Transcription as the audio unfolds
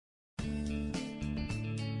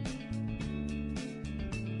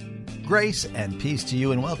Grace and peace to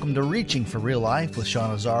you, and welcome to Reaching for Real Life with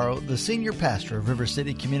Sean Azzaro, the senior pastor of River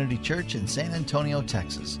City Community Church in San Antonio,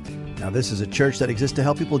 Texas. Now, this is a church that exists to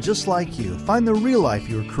help people just like you find the real life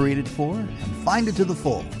you were created for and find it to the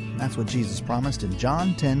full. That's what Jesus promised in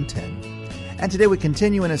John 10:10. And today we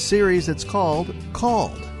continue in a series that's called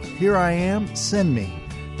Here I Am, Send Me,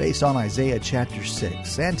 based on Isaiah chapter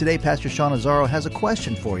 6. And today Pastor Sean Azzaro has a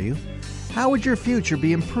question for you. How would your future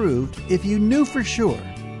be improved if you knew for sure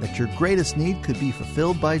that your greatest need could be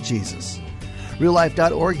fulfilled by Jesus?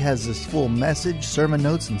 RealLife.org has this full message, sermon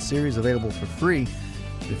notes, and series available for free.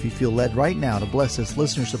 If you feel led right now to bless this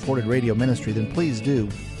listener-supported radio ministry, then please do.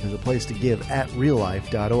 There's a place to give at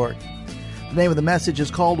RealLife.org. The name of the message is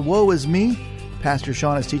called Woe is Me. Pastor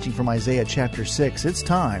Sean is teaching from Isaiah chapter 6. It's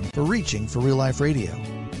time for Reaching for Real Life Radio.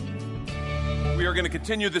 We are going to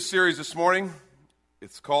continue this series this morning.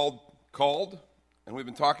 It's called, and we've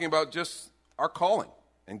been talking about just our calling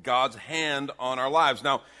and God's hand on our lives.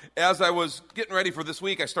 Now, as I was getting ready for this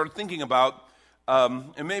week, I started thinking about,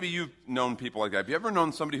 and maybe you've known people like that. Have you ever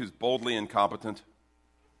known somebody who's boldly incompetent?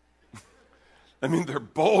 I mean, they're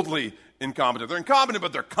boldly incompetent. They're incompetent,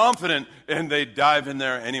 but they're confident, and they dive in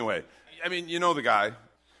there anyway. I mean, you know the guy.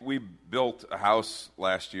 We built a house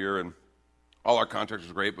last year, and all our contractors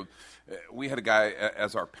were great, but we had a guy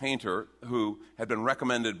as our painter who had been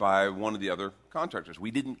recommended by one of the other contractors.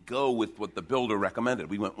 We didn't go with what the builder recommended.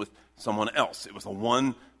 We went with someone else. It was the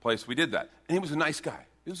one place we did that. And he was a nice guy.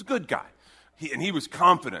 He was a good guy. He was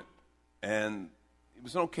confident. And he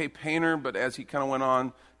was an okay painter, but as he kind of went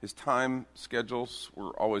on, his time schedules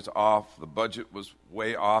were always off. The budget was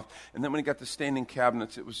way off. And then when he got to standing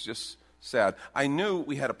cabinets, it was just sad. I knew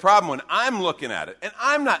we had a problem when I'm looking at it. And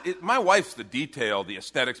I'm not, my wife's the detail, the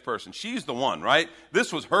aesthetics person. She's the one, right?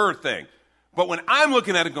 This was her thing. But when I'm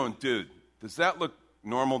looking at it going, dude, does that look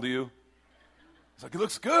normal to you? It's like, it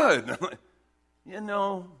looks good. And I'm like, you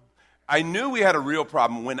know, I knew we had a real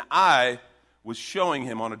problem when I was showing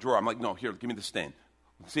him on a drawer. I'm like, no, here, give me the stain.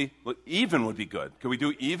 See, look, even would be good. Can we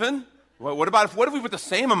do even? Well, what if we put the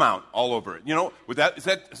same amount all over it? You know, is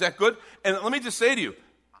that good? And let me just say to you,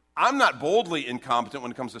 I'm not boldly incompetent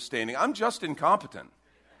when it comes to staining. I'm just incompetent,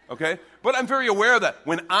 okay? But I'm very aware that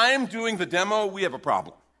when I'm doing the demo, we have a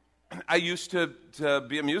problem. I used to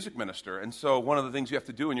be a music minister, and so one of the things you have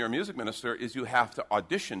to do when you're a music minister is you have to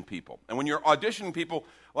audition people. And when you're auditioning people,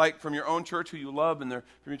 like from your own church who you love, and they're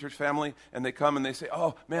from your church family, and they come and they say,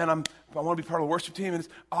 oh, man, I want to be part of the worship team, and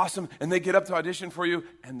it's awesome, and they get up to audition for you,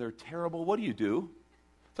 and they're terrible. What do?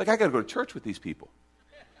 It's like, I got to go to church with these people.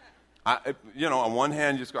 On one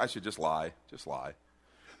hand, you just go, I should just lie.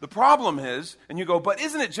 The problem is, and you go, but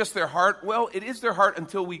isn't it just their heart? Well, it is their heart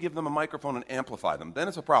until we give them a microphone and amplify them. Then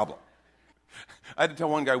it's a problem. I had to tell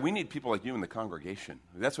one guy, we need people like you in the congregation.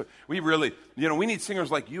 That's what we really, we need singers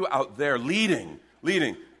like you out there leading,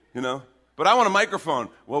 But I want a microphone.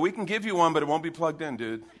 Well, we can give you one, but it won't be plugged in,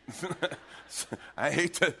 dude. I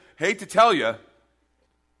hate to tell you.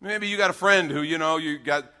 Maybe you got a friend who,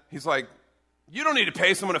 he's like, you don't need to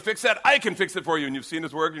pay someone to fix that. I can fix it for you. And you've seen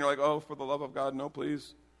his work, and you're like, oh, for the love of God, no,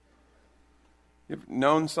 please. You ever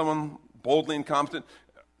known someone boldly incompetent?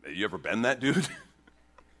 You ever been that dude?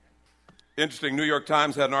 Interesting, New York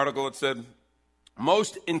Times had an article that said,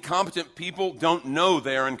 most incompetent people don't know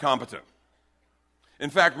they are incompetent. In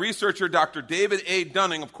fact, researcher Dr. David A.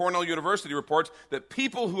 Dunning of Cornell University reports that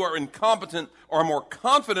people who are incompetent are more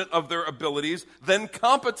confident of their abilities than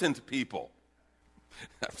competent people.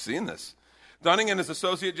 I've seen this. Dunning and his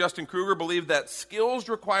associate Justin Kruger believe that skills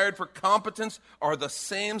required for competence are the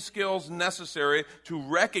same skills necessary to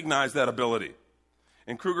recognize that ability.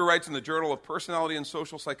 And Kruger writes in the Journal of Personality and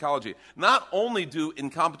Social Psychology, not only do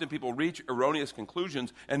incompetent people reach erroneous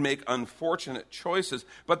conclusions and make unfortunate choices,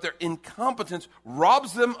 but their incompetence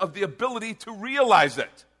robs them of the ability to realize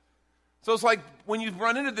it. So it's like when you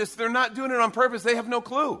run into this, they're not doing it on purpose. They have no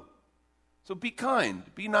clue. So be kind,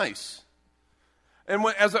 be nice. And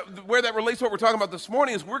where that relates to what we're talking about this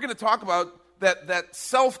morning is we're going to talk about that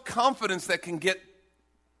self-confidence that can get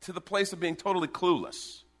to the place of being totally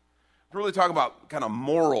clueless. We're really talking about kind of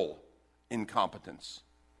moral incompetence.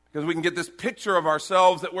 Because we can get this picture of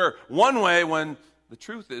ourselves that we're one way when the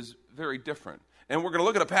truth is very different. And we're going to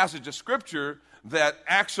look at a passage of Scripture that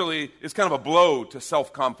actually is kind of a blow to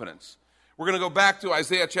self-confidence. We're going to go back to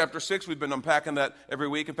Isaiah chapter 6. We've been unpacking that every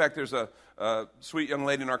week. In fact, there's a sweet young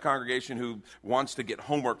lady in our congregation who wants to get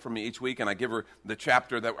homework from me each week, and I give her the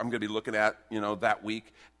chapter that I'm going to be looking at, that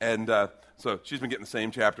week. And so she's been getting the same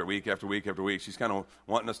chapter week after week after week. She's kind of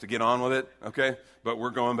wanting us to get on with it, okay? But we're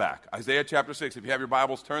going back. Isaiah chapter 6. If you have your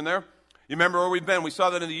Bibles, turn there. You remember where we've been. We saw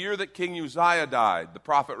that in the year that King Uzziah died, the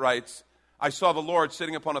prophet writes, I saw the Lord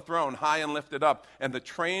sitting upon a throne, high and lifted up, and the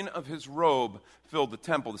train of his robe filled the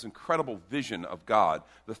temple. This incredible vision of God,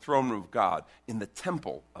 the throne room of God, in the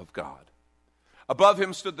temple of God. Above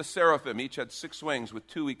him stood the seraphim. Each had 6 wings. With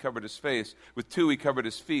 2 he covered his face. With 2 he covered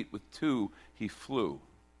his feet. With 2 he flew.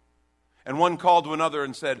 And one called to another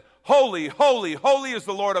and said, Holy, holy, holy is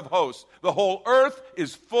the Lord of hosts. The whole earth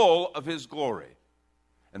is full of his glory.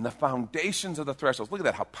 And the foundations of the thresholds, look at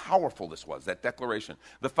that, how powerful this was, that declaration.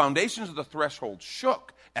 The foundations of the threshold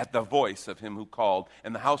shook at the voice of him who called,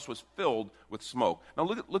 and the house was filled with smoke. Now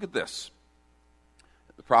look at this.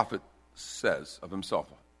 The prophet says of himself,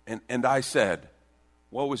 and I said,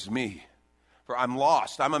 woe is me, for I'm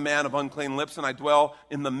lost. I'm a man of unclean lips, and I dwell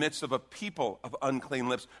in the midst of a people of unclean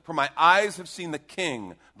lips. For my eyes have seen the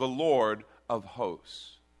King, the Lord of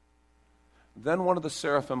hosts. Then one of the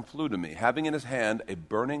seraphim flew to me, having in his hand a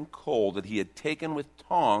burning coal that he had taken with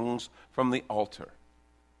tongs from the altar.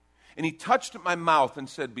 And he touched my mouth and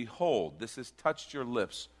said, Behold, this has touched your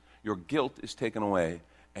lips. Your guilt is taken away,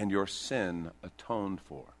 and your sin atoned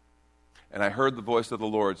for. And I heard the voice of the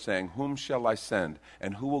Lord saying, Whom shall I send,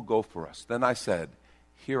 and who will go for us? Then I said,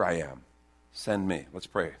 Here I am. Send me. Let's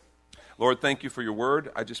pray. Lord, thank you for your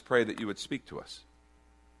word. I just pray that you would speak to us.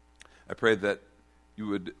 I pray that you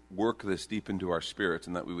would work this deep into our spirits,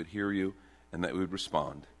 and that we would hear you, and that we would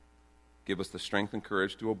respond. Give us the strength and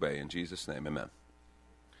courage to obey. In Jesus' name, amen.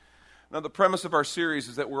 Now, the premise of our series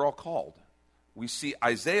is that we're all called. We see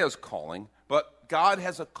Isaiah's calling, but God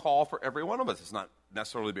has a call for every one of us. It's not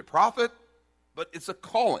necessarily to be a prophet, but it's a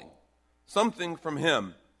calling, something from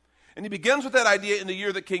him. And he begins with that idea in the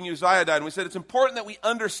year that King Uzziah died. And we said it's important that we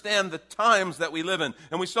understand the times that we live in.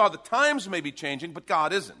 And we saw the times may be changing, but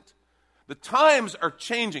God isn't. The times are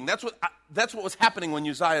changing. That's what was happening when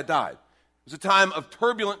Uzziah died. It was a time of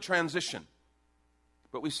turbulent transition.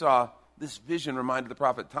 But we saw this vision reminded the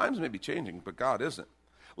prophet, times may be changing, but God isn't.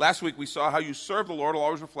 Last week we saw how you serve the Lord will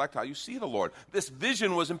always reflect how you see the Lord. This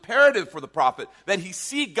vision was imperative for the prophet, that he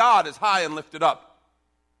see God as high and lifted up.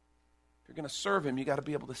 If you're going to serve him, you got to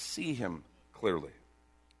be able to see him clearly.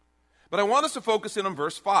 But I want us to focus in on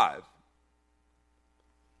verse 5.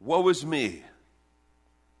 Woe is me.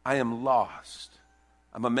 I am lost.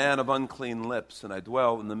 I'm a man of unclean lips, and I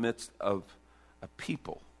dwell in the midst of a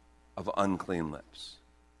people of unclean lips.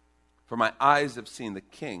 For my eyes have seen the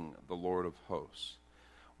King, the Lord of hosts.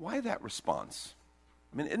 Why that response?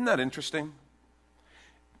 I mean, isn't that interesting?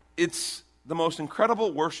 It's the most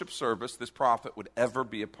incredible worship service this prophet would ever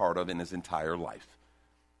be a part of in his entire life.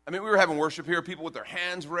 I mean, we were having worship here, people with their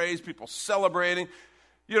hands raised, people celebrating.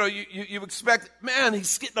 You know, you expect, man,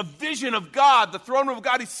 he's getting a vision of God, the throne room of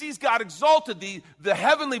God. He sees God exalted. The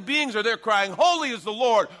heavenly beings are there crying, Holy is the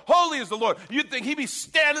Lord, holy is the Lord. You'd think he'd be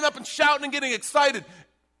standing up and shouting and getting excited.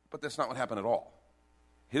 But that's not what happened at all.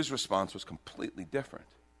 His response was completely different.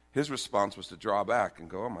 His response was to draw back and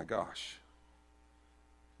go, oh my gosh,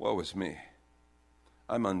 woe is me.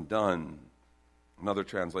 I'm undone. Another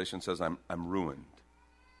translation says, I'm ruined.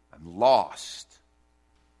 I'm lost.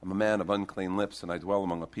 I'm a man of unclean lips, and I dwell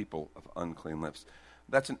among a people of unclean lips.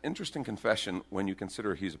 That's an interesting confession when you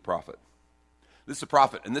consider he's a prophet. This is a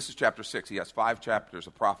prophet, and this is chapter 6. He has 5 chapters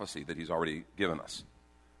of prophecy that he's already given us.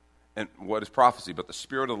 And what is prophecy but the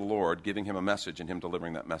Spirit of the Lord giving him a message and him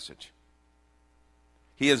delivering that message?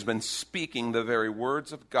 He has been speaking the very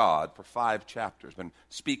words of God for 5 chapters, been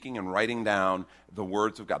speaking and writing down the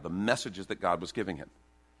words of God, the messages that God was giving him.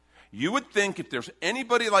 You would think if there's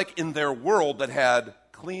anybody like in their world that had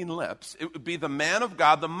clean lips, it would be the man of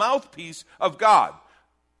God, the mouthpiece of God.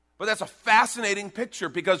 But that's a fascinating picture,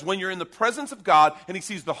 because when you're in the presence of God and he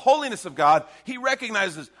sees the holiness of God, he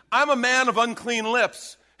recognizes, I'm a man of unclean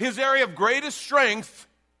lips. His area of greatest strength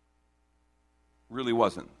really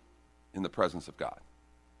wasn't in the presence of God.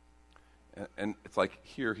 And it's like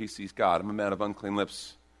here he sees God. I'm a man of unclean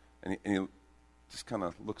lips. And he just kind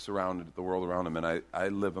of looks around at the world around him, and I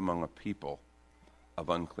live among a people of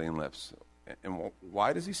unclean lips. And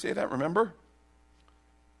why does he say that, remember?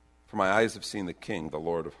 For my eyes have seen the King, the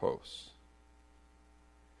Lord of hosts.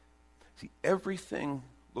 See, everything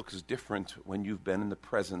looks different when you've been in the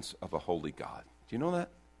presence of a holy God. Do you know that?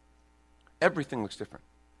 Everything looks different.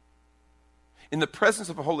 In the presence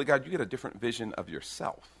of a holy God, you get a different vision of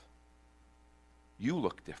yourself. You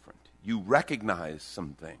look different. You recognize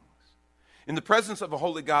some things. In the presence of a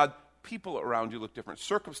holy God, people around you look different.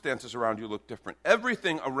 Circumstances around you look different.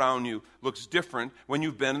 Everything around you looks different when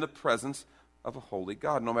you've been in the presence of a holy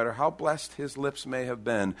God. No matter how blessed his lips may have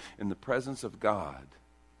been, in the presence of God,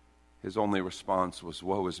 his only response was,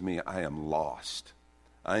 woe is me, I am lost.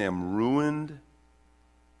 I am ruined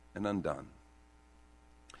and undone.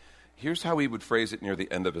 Here's how he would phrase it near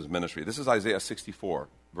the end of his ministry. This is Isaiah 64,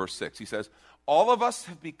 verse 6. He says, all of us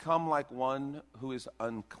have become like one who is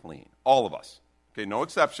unclean. All of us. Okay, no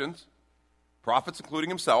exceptions. Prophets, including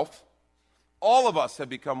himself. All of us have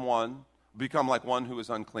become like one who is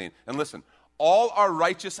unclean. And listen, all our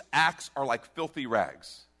righteous acts are like filthy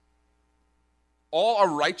rags. All our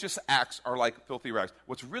righteous acts are like filthy rags.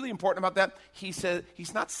 What's really important about that, he said,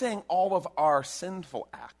 he's not saying all of our sinful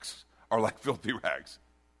acts are like filthy rags.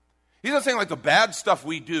 He's not saying like the bad stuff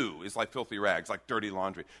we do is like filthy rags, like dirty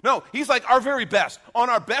laundry. No, he's like our very best. On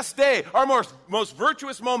our best day, our most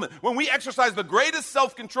virtuous moment, when we exercise the greatest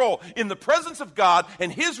self-control in the presence of God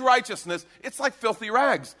and his righteousness, it's like filthy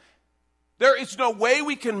rags. There is no way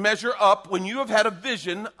we can measure up when you have had a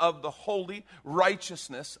vision of the holy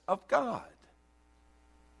righteousness of God.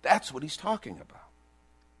 That's what he's talking about.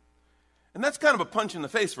 And that's kind of a punch in the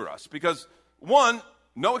face for us because, one,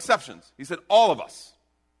 no exceptions. He said all of us.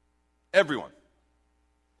 Everyone.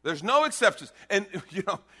 There's no exceptions. And,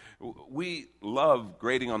 we love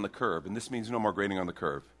grading on the curve, and this means no more grading on the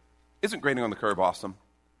curve. Isn't grading on the curve awesome?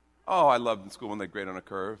 Oh, I loved in school when they grade on a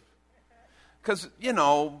curve. Because,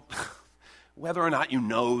 whether or not you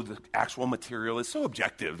know the actual material is so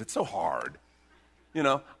objective. It's so hard.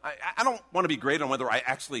 I don't want to be graded on whether I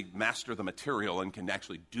actually master the material and can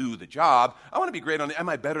actually do the job. I want to be graded on, am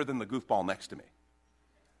I better than the goofball next to me?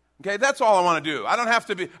 Okay, that's all I want to do. I don't have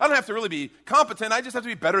to really be competent. I just have to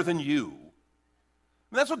be better than you.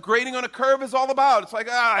 And that's what grading on a curve is all about. It's like,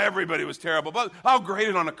 everybody was terrible, but I'll grade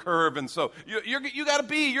it on a curve, and so you got to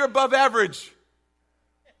be, you're above average.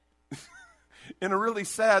 In a really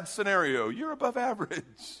sad scenario, you're above average.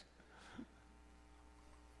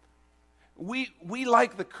 We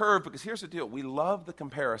like the curve because here's the deal. We love the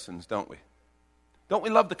comparisons, don't we? Don't we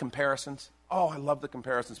love the comparisons? Oh, I love the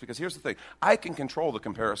comparisons because here's the thing. I can control the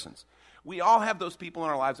comparisons. We all have those people in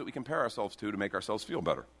our lives that we compare ourselves to make ourselves feel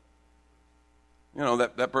better.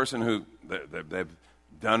 That person who, they've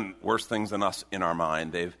done worse things than us in our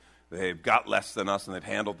mind. They've got less than us and they've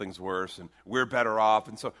handled things worse and we're better off.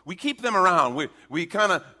 And so we keep them around. We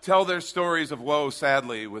kind of tell their stories of woe,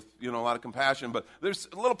 sadly, with a lot of compassion. But there's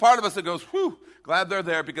a little part of us that goes, whew, glad they're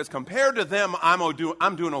there because compared to them, I'm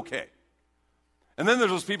doing okay. And then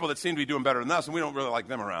there's those people that seem to be doing better than us, and we don't really like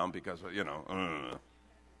them around because,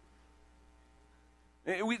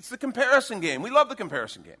 It's the comparison game. We love the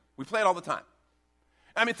comparison game. We play it all the time.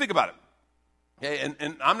 I mean, think about it. Okay,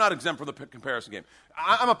 and I'm not exempt from the comparison game.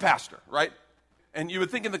 I'm a pastor, right? And you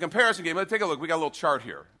would think in the comparison game, let's take a look. We got a little chart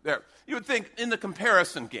here. There. You would think in the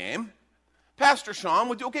comparison game, Pastor Sean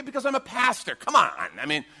would do okay because I'm a pastor. Come on. I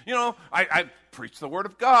mean, I preach the Word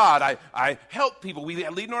of God. I help people. We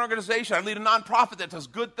lead an organization. I lead a nonprofit that does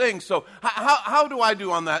good things. So how do I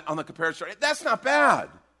do on the comparison chart? That's not bad.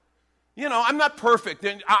 I'm not perfect,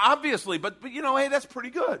 and obviously, but hey, that's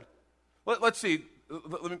pretty good. Let's see.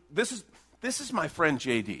 This is my friend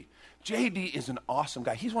J.D. J.D. is an awesome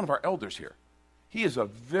guy. He's one of our elders here. He is a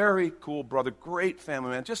very cool brother, great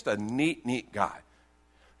family man, just a neat guy.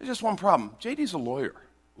 There's just one problem. J.D.'s a lawyer.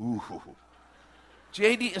 Ooh.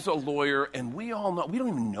 J.D. is a lawyer, and we all know, we don't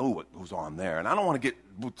even know what goes on there, and I don't want to get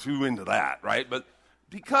too into that, right? But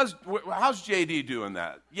because, how's J.D. doing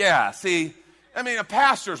that? Yeah, see, a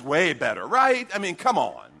pastor's way better, right? Come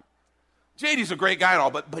on. J.D.'s a great guy and all,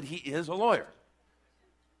 but he is a lawyer.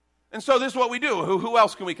 And so this is what we do. Who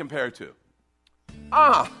else can we compare to?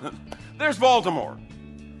 There's Voldemort.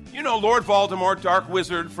 Lord Voldemort, Dark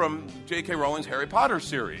Wizard from J.K. Rowling's Harry Potter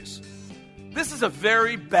series. This is a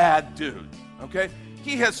very bad dude, okay?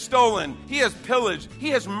 He has stolen, he has pillaged, he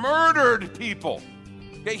has murdered people.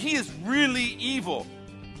 Okay, he is really evil.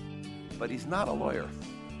 But he's not a lawyer.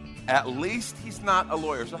 At least he's not a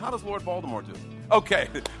lawyer. So how does Lord Voldemort do? Okay.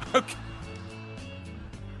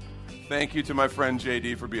 Thank you to my friend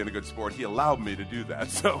J.D. for being a good sport. He allowed me to do that,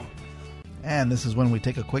 so... And this is when we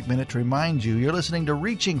take a quick minute to remind you you're listening to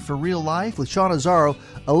Reaching for Real Life with Sean Azzaro,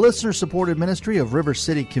 a listener-supported ministry of River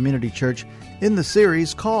City Community Church in the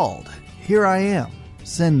series called Here I Am,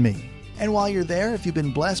 Send Me. And while you're there, if you've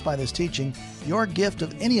been blessed by this teaching, your gift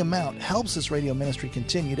of any amount helps this radio ministry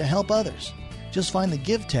continue to help others. Just find the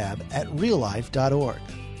Give tab at reallife.org.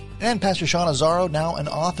 And Pastor Sean Azzaro, now an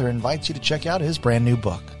author, invites you to check out his brand new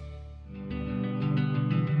book.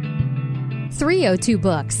 302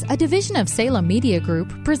 Books, a division of Salem Media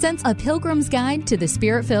Group, presents A Pilgrim's Guide to the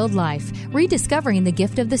Spirit-Filled Life, Rediscovering the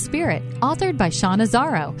Gift of the Spirit, authored by Sean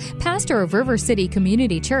Azzaro, pastor of River City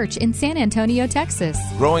Community Church in San Antonio, Texas.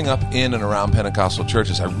 Growing up in and around Pentecostal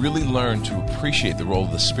churches, I really learned to appreciate the role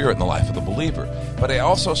of the Spirit in the life of the believer. But I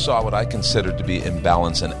also saw what I considered to be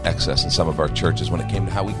imbalance and excess in some of our churches when it came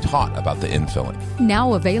to how we taught about the infilling.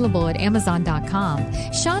 Now available at Amazon.com,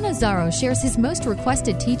 Sean Azzaro shares his most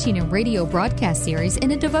requested teaching and radio broadcast series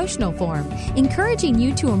in a devotional form, encouraging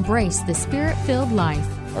you to embrace the Spirit-filled life.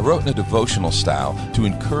 I wrote in a devotional style to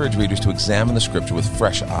encourage readers to examine the Scripture with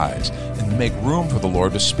fresh eyes and make room for the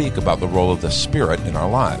Lord to speak about the role of the Spirit in our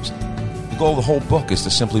lives. The goal of the whole book is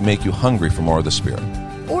to simply make you hungry for more of the Spirit.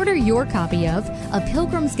 Order your copy of A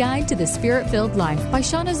Pilgrim's Guide to the Spirit-Filled Life by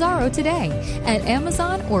Sean Azzaro today at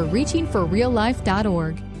Amazon or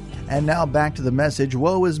reachingforreallife.org. And now back to the message,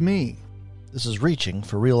 Woe is Me. This is Reaching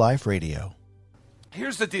for Real Life Radio.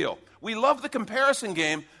 Here's the deal. We love the comparison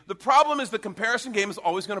game. The problem is the comparison game is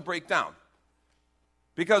always going to break down.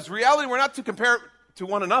 Because reality, we're not to compare to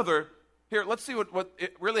one another. Here, let's see what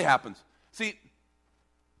it really happens. See,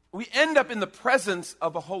 we end up in the presence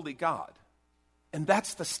of a holy God. And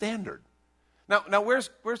that's the standard. Now where's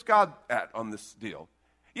God at on this deal?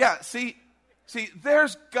 Yeah, see,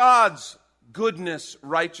 there's God's goodness,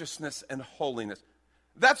 righteousness, and holiness.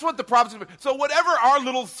 That's what the prophecy is. So whatever our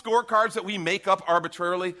little scorecards that we make up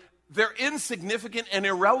arbitrarily, they're insignificant and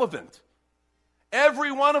irrelevant.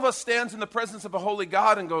 Every one of us stands in the presence of a holy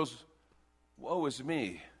God and goes, woe is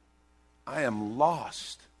me. I am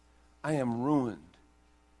lost. I am ruined.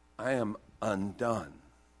 I am undone.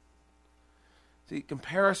 See,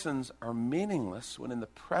 comparisons are meaningless when in the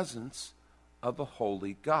presence of a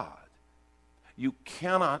holy God. You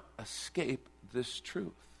cannot escape this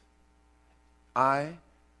truth. I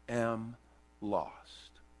am lost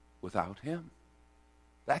without him.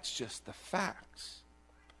 That's just the facts.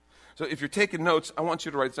 So if you're taking notes, I want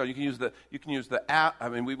you to write this down. You can use the app. I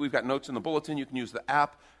mean, we've got notes in the bulletin. You can use the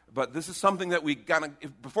app. But this is something that we gotta,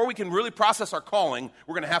 before we can really process our calling,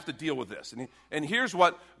 we're going to have to deal with this. And here's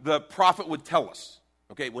what the prophet would tell us.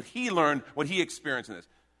 Okay, what he learned, what he experienced in this.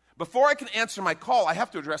 Before I can answer my call, I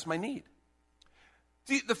have to address my need.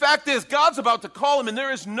 See, the fact is, God's about to call him, and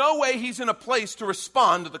there is no way he's in a place to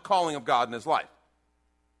respond to the calling of God in his life.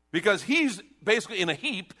 Because he's basically in a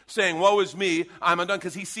heap saying, woe is me, I'm undone,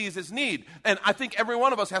 because he sees his need. And I think every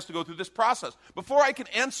one of us has to go through this process. Before I can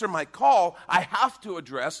answer my call, I have to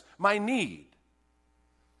address my need.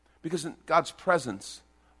 Because in God's presence,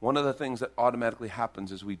 one of the things that automatically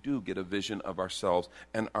happens is we do get a vision of ourselves,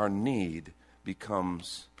 and our need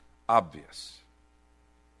becomes obvious.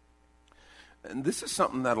 And this is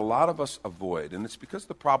something that a lot of us avoid, and it's because of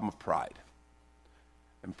the problem of pride.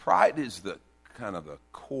 And pride is the kind of the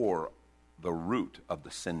core, the root of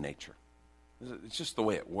the sin nature. It's just the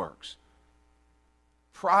way it works.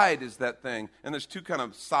 Pride is that thing, and there's two kind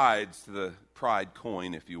of sides to the pride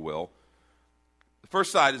coin, if you will. The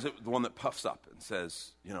first side is the one that puffs up and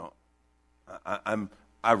says, you know,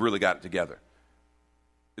 I've really got it together.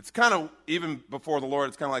 It's kind of, even before the Lord,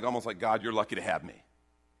 it's kind of like almost like, God, you're lucky to have me.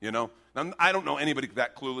 You know? Now, I don't know anybody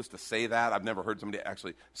that clueless to say that. I've never heard somebody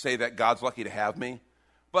actually say that, God's lucky to have me.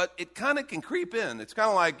 But it kind of can creep in. It's kind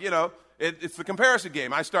of like, you know, it's the comparison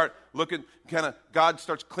game. I start looking, God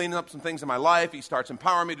starts cleaning up some things in my life. He starts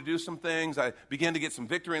empowering me to do some things. I begin to get some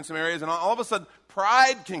victory in some areas. And all of a sudden,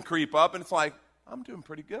 pride can creep up, and it's like, I'm doing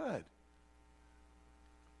pretty good.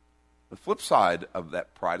 The flip side of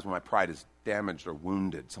that pride is when my pride is damaged or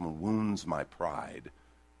wounded. Someone wounds my pride.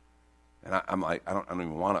 And I'm like, I don't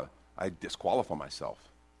even want to. I disqualify myself.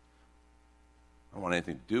 I don't want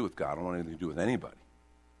anything to do with God. I don't want anything to do with anybody.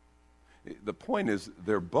 The point is,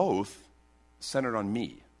 they're both centered on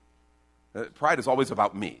me. Pride is always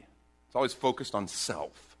about me. It's always focused on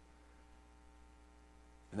self.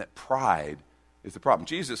 And that pride is the problem.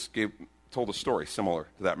 Jesus told a story similar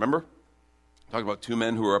to that. Remember? Talking about two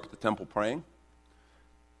men who were up at the temple praying.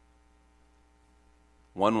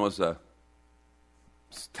 One was a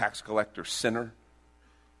tax collector sinner.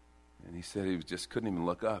 And he said he just couldn't even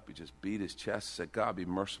look up. He just beat his chest and said, God, be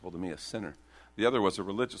merciful to me, a sinner. The other was a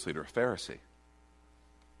religious leader, a Pharisee.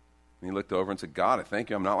 And he looked over and said, God, I thank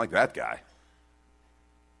you, I'm not like that guy.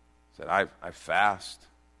 He said, I fast.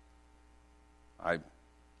 I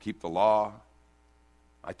keep the law.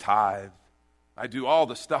 I tithe. I do all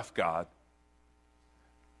the stuff, God.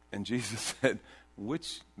 And Jesus said,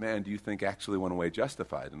 which man do you think actually went away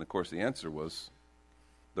justified? And of course the answer was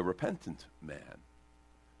the repentant man.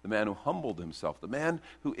 The man who humbled himself. The man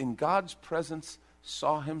who in God's presence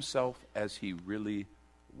saw himself as he really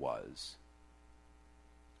was.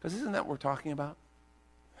 Because isn't that what we're talking about?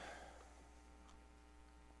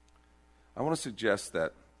 I want to suggest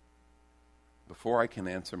that before I can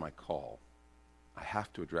answer my call, I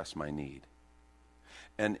have to address my need.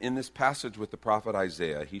 And in this passage with the prophet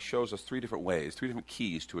Isaiah, he shows us three different ways, three different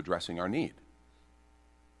keys to addressing our need.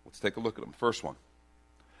 Let's take a look at them. First one,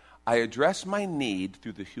 I address my need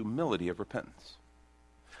through the humility of repentance.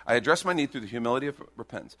 I address my need through the humility of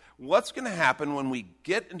repentance. What's going to happen when we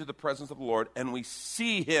get into the presence of the Lord and we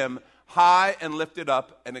see him high and lifted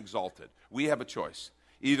up and exalted? We have a choice.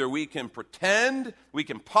 Either we can pretend, we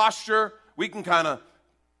can posture, we can kind of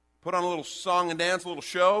put on a little song and dance, a little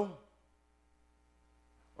show,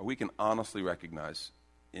 or we can honestly recognize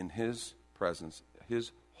in his presence,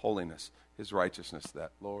 his holiness, his righteousness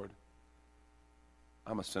that, Lord,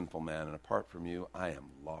 I'm a sinful man, and apart from you, I am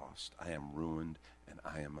lost, I am ruined, and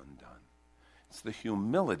I am undone. It's the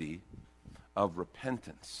humility of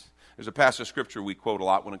repentance. There's a passage of Scripture we quote a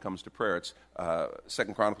lot when it comes to prayer. It's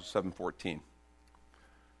 2 Chronicles 7:14.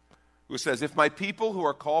 Who says, if my people who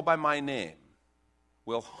are called by my name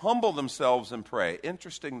will humble themselves and pray.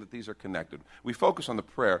 Interesting that these are connected. We focus on the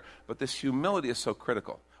prayer, but this humility is so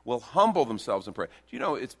critical. Will humble themselves and pray. Do you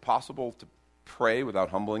know it's possible to pray without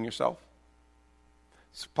humbling yourself?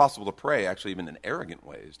 It's possible to pray actually even in arrogant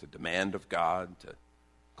ways, to demand of God, to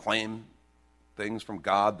claim things from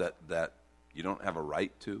God that you don't have a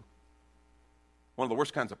right to. One of the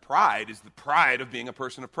worst kinds of pride is the pride of being a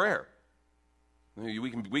person of prayer.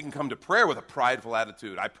 We can come to prayer with a prideful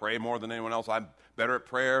attitude. I pray more than anyone else. I'm better at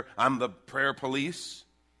prayer. I'm the prayer police.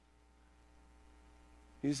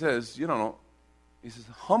 He says,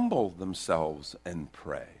 humble themselves and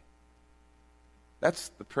pray. That's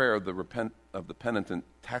the prayer of the penitent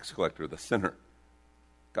tax collector, the sinner.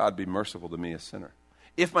 God, be merciful to me, a sinner.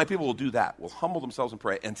 If my people will do that, will humble themselves and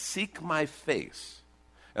pray and seek my face.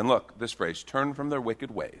 And look, this phrase, turn from their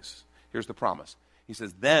wicked ways. Here's the promise. He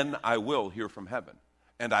says, then I will hear from heaven,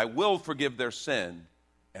 and I will forgive their sin,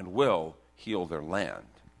 and will heal their land.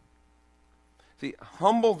 See,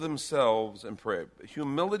 humble themselves and pray.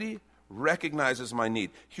 Humility recognizes my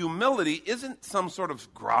need. Humility isn't some sort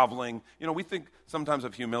of groveling. We think sometimes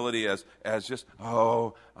of humility as just,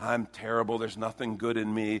 oh, I'm terrible, there's nothing good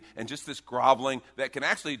in me, and just this groveling that can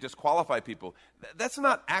actually disqualify people. That's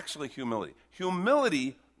not actually humility.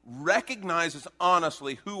 Humility recognizes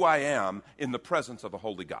honestly who I am in the presence of a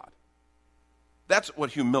holy God. That's what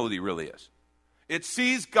humility really is. It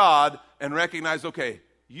sees God and recognizes, okay,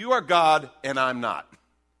 you are God and I'm not.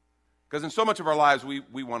 Because in so much of our lives,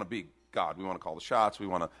 we want to be God. We want to call the shots. We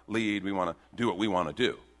want to lead. We want to do what we want to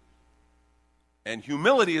do. And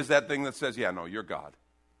humility is that thing that says, yeah, no, you're God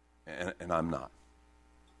and I'm not.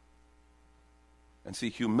 And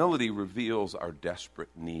see, humility reveals our desperate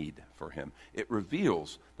need for him. It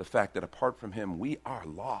reveals the fact that apart from him, we are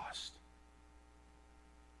lost.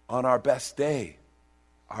 On our best day,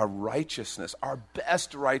 our righteousness, our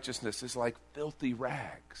best righteousness is like filthy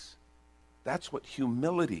rags. That's what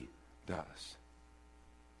humility does.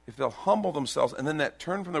 If they'll humble themselves, and then that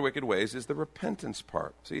turn from their wicked ways is the repentance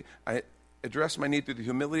part. See, I address my need through the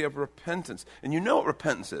humility of repentance. And you know what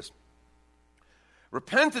repentance is.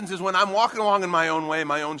 Repentance is when I'm walking along in my own way,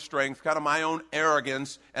 my own strength, kind of my own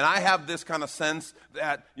arrogance, and I have this kind of sense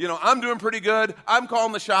that, I'm doing pretty good, I'm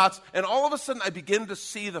calling the shots, and all of a sudden I begin to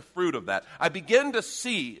see the fruit of that. I begin to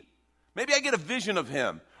see, maybe I get a vision of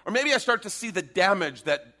him, or maybe I start to see the damage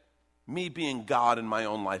that me being God in my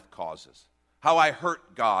own life causes. How I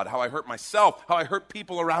hurt God, how I hurt myself, how I hurt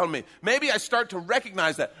people around me. Maybe I start to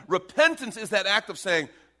recognize that. Repentance is that act of saying,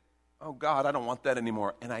 oh, God, I don't want that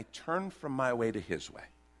anymore. And I turn from my way to his way.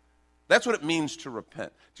 That's what it means to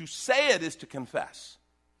repent. To say it is to confess.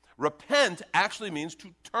 Repent actually means to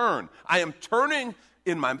turn. I am turning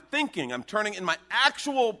in my thinking. I'm turning in my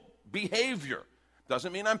actual behavior.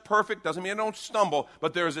 Doesn't mean I'm perfect. Doesn't mean I don't stumble.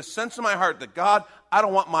 But there is a sense in my heart that, God, I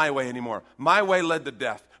don't want my way anymore. My way led to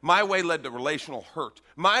death. My way led to relational hurt.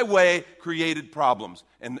 My way created problems.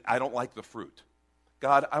 And I don't like the fruit.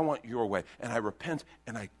 God, I want your way. And I repent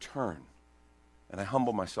and I turn. And I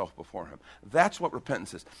humble myself before him. That's what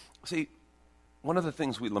repentance is. See, one of the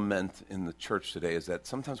things we lament in the church today is that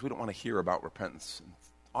sometimes we don't want to hear about repentance.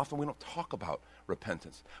 Often we don't talk about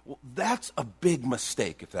repentance. Well, that's a big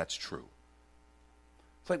mistake if that's true.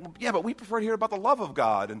 It's like, well, yeah, but we prefer to hear about the love of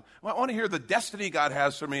God. And I want to hear the destiny God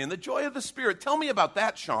has for me and the joy of the Spirit. Tell me about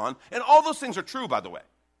that, Sean. And all those things are true, by the way.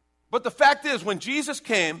 But the fact is, when Jesus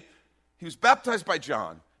came, he was baptized by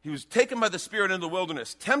John. He was taken by the Spirit into the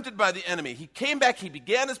wilderness, tempted by the enemy. He came back. He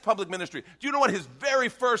began his public ministry. Do you know what his very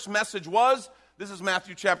first message was? This is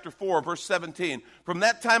Matthew chapter 4, verse 17. From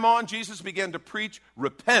that time on, Jesus began to preach,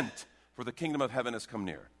 repent, for the kingdom of heaven has come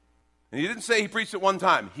near. And he didn't say he preached it one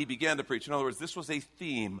time. He began to preach. In other words, this was a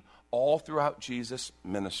theme all throughout Jesus'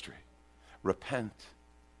 ministry. Repent.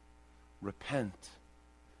 Repent.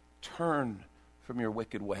 Turn from your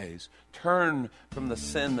wicked ways. Turn from the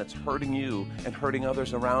sin that's hurting you and hurting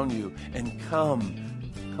others around you, and come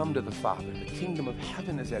to the Father. The kingdom of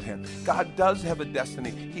heaven is at hand. God does have a destiny.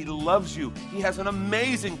 He loves you. He has an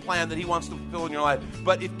amazing plan that he wants to fulfill in your life,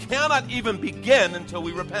 but it cannot even begin until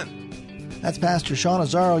we repent. That's Pastor Sean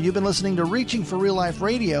Azzaro. You've been listening to Reaching for Real Life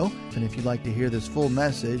Radio. And if you'd like to hear this full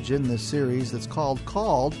message in this series that's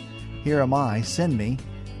called Here Am I, Send Me,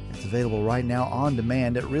 it's available right now on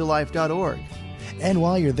demand at reallife.org. And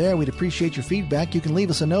while you're there, we'd appreciate your feedback. You can leave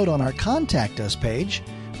us a note on our Contact Us page,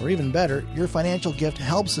 or even better, your financial gift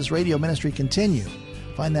helps this radio ministry continue.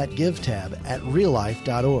 Find that Give tab at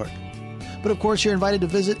reallife.org. But of course, you're invited to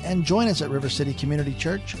visit and join us at River City Community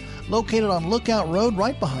Church, located on Lookout Road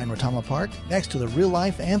right behind Rotama Park, next to the Real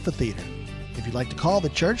Life Amphitheater. If you'd like to call the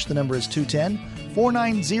church, the number is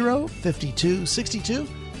 210-490-5262,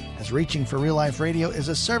 as Reaching for Real Life Radio is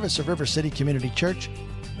a service of River City Community Church.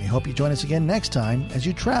 We hope you join us again next time as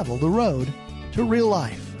you travel the road to real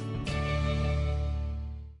life.